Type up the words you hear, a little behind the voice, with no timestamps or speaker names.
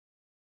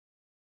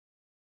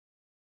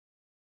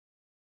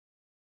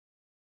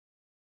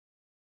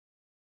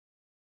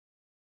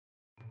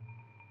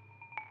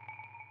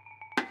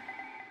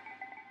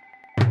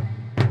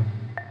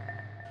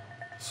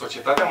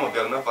Societatea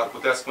modernă v-ar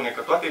putea spune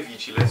că toate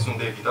viciile sunt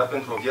de evitat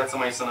pentru o viață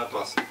mai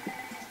sănătoasă.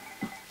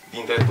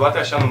 Dintre toate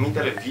așa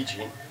numitele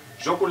vicii,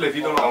 jocurile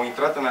video au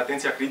intrat în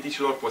atenția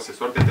criticilor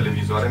posesori de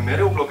televizoare,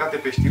 mereu blocate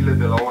pe știrile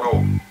de la ora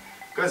 8.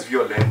 Că-s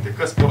violente,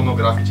 că-s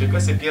pornografice, că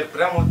se pierd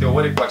prea multe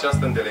ore cu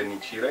această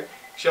îndeletnicire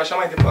și așa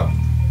mai departe.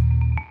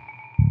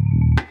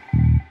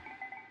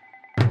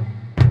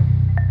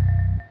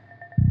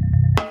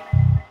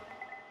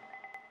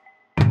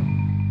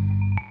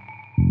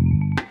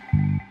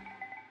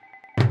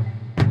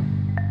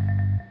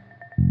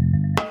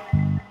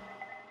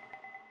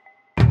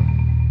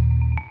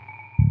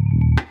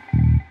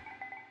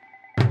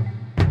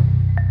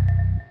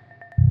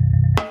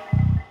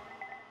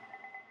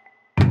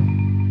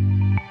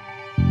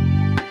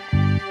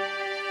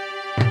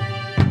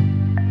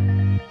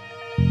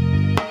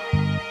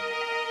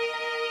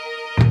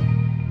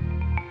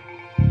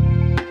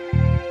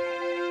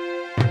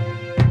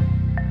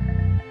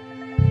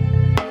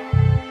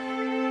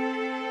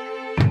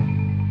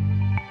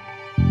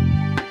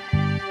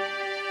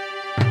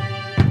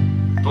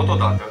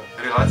 Totodată,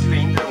 relațiile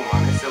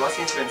interumane se lasă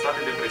influențate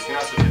de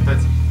presiunea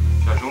societății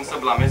și ajung să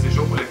blameze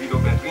jocurile video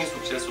pentru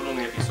insuccesul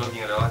unui episod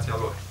din relația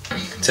lor.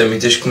 Ți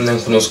amintești cum ne-am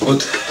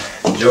cunoscut,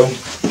 Joe?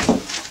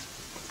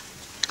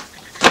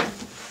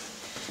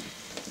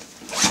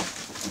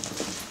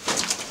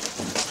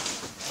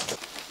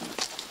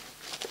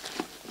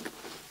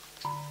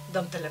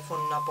 Dăm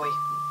telefonul înapoi.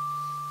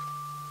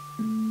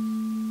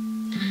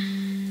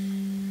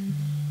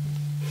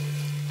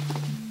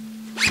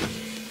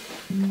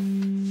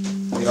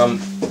 Eram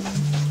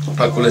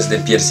la cules de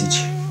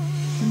piersici.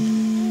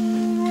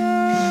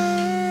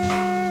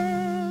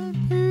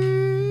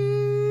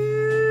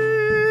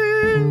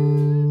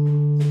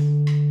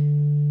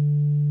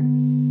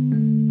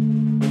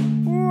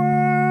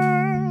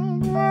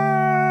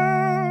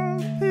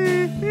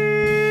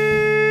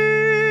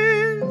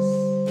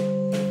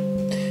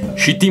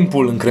 Și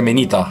timpul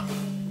încremenita.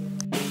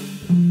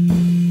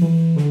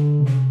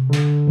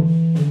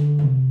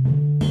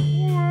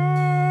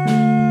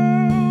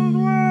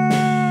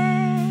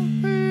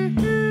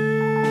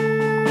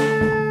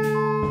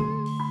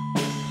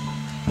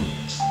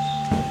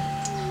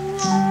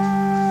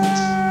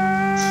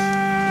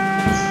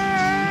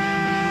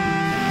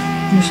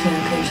 Nu știam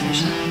că ești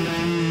așa.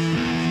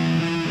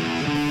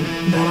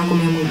 Dar acum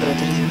e mult prea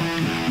târziu.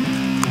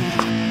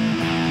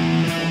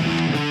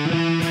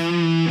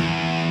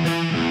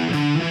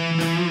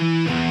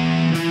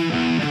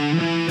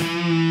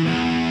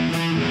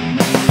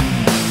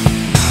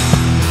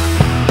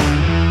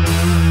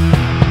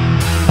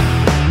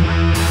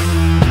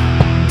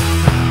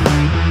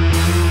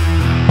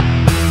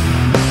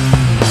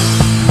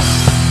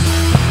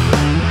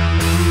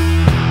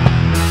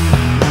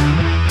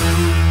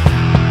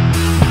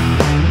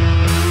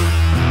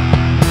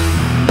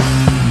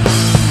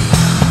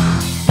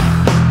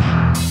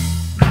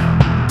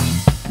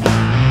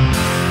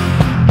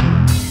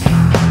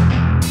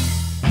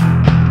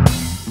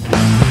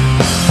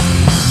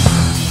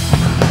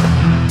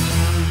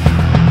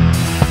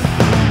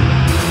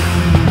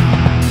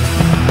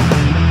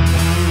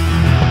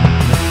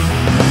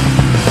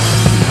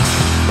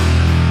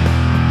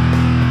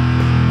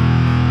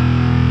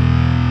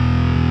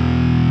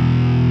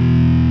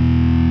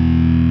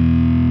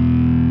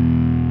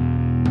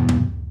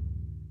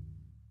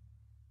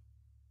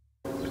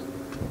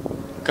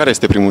 Care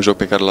este primul joc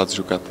pe care l-ați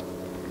jucat?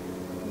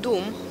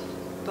 Doom,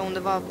 pe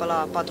undeva pe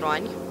la 4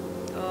 ani.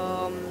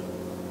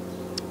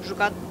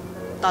 Jucat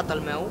tatăl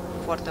meu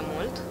foarte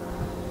mult.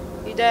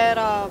 Ideea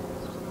era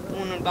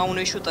a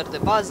unui shooter de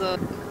bază.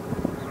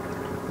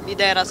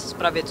 Ideea era să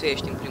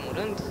supraviețuiești în primul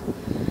rând.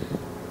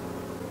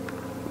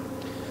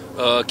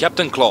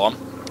 Captain Claw,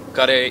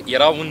 care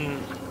era un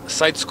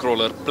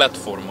side-scroller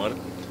platformer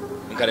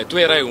în care tu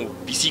erai o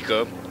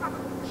pisică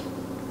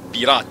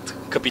pirat,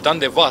 capitan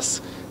de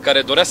vas,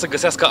 care dorea să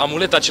găsească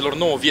amuleta celor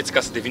 9 vieți ca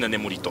să devină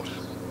nemuritor.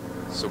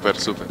 Super,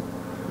 super.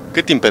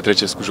 Cât timp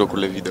petreceți cu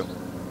jocurile video?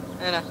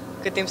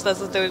 Cât timp stați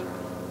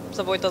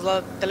să vă uitați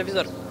la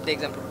televizor, de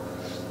exemplu.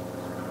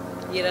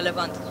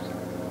 Irelevant.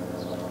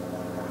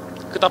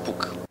 Cât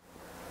apuc.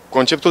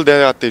 Conceptul de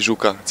a te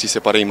juca, ți se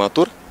pare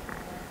imatur?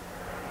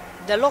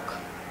 Deloc.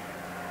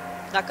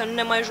 Dacă nu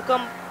ne mai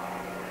jucăm,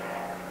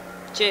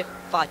 ce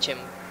facem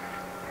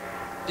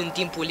în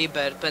timpul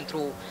liber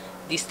pentru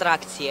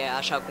distracție,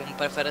 așa cum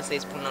preferă să-i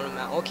spună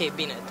lumea? Ok,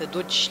 bine, te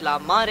duci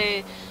la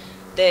mare,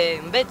 te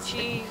înveți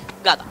și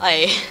gata,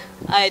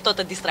 aia e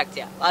toată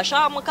distracția.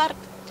 Așa, măcar,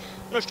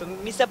 nu știu,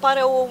 mi se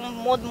pare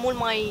un mod mult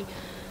mai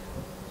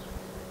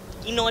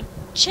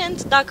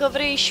inocent, dacă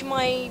vrei, și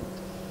mai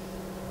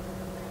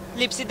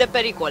lipsit de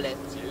pericole.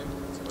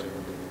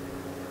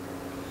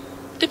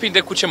 Depinde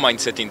cu ce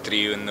mindset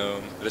intri în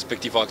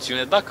respectiva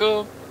acțiune.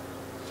 Dacă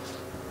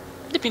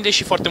depinde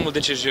și foarte mult de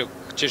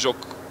ce joc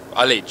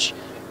alegi.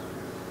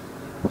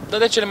 Dar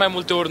de cele mai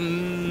multe ori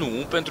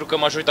nu, pentru că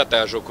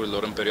majoritatea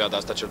jocurilor în perioada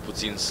asta, cel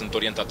puțin, sunt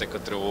orientate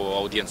către o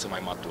audiență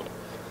mai matură.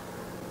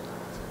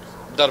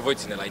 Dar voi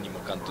ține la inimă,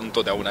 ca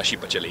întotdeauna, și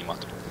pe cele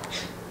imature.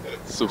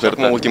 Super,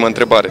 acum ultima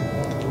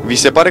întrebare. Vi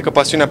se pare că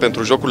pasiunea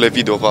pentru jocurile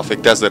video vă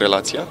afectează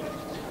relația?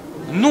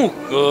 Nu,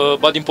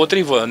 ba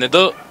dimpotrivă, ne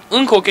dă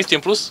încă o chestie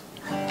în plus.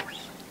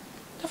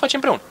 Ne facem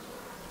împreună.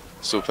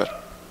 Super.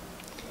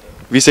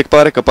 Vi se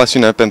pare că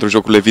pasiunea pentru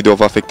jocurile video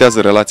vă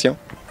afectează relația?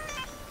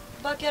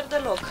 Ba chiar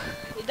deloc.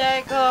 Ideea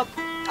e că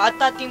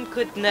atâta timp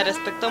cât ne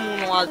respectăm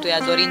unul altuia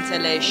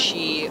dorințele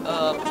și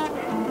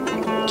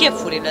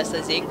chefurile, să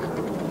zic,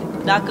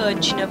 dacă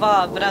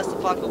cineva vrea să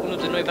facă, unul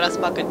de noi vrea să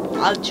facă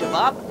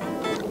altceva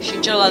și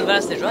celălalt vrea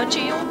să se joace,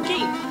 e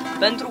ok.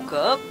 Pentru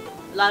că,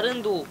 la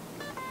rândul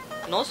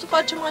nostru,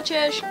 facem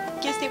aceeași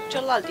chestie cu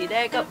celălalt.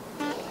 Ideea e că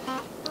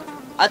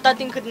atâta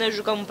timp cât ne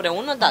jucăm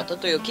împreună, da,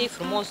 totul e ok,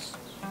 frumos,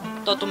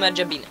 totul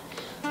merge bine.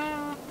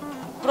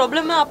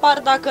 Probleme apar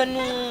dacă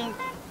nu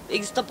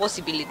există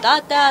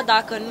posibilitatea,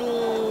 dacă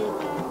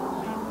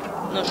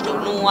nu știu,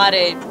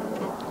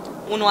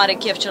 unul are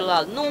chef,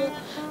 celălalt nu,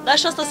 dar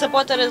și asta se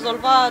poate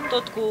rezolva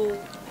tot cu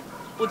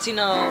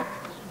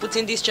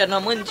puțin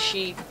discernământ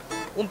și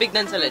un pic de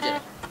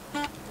înțelegere.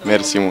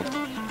 Mersi mult.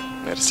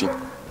 Mersi.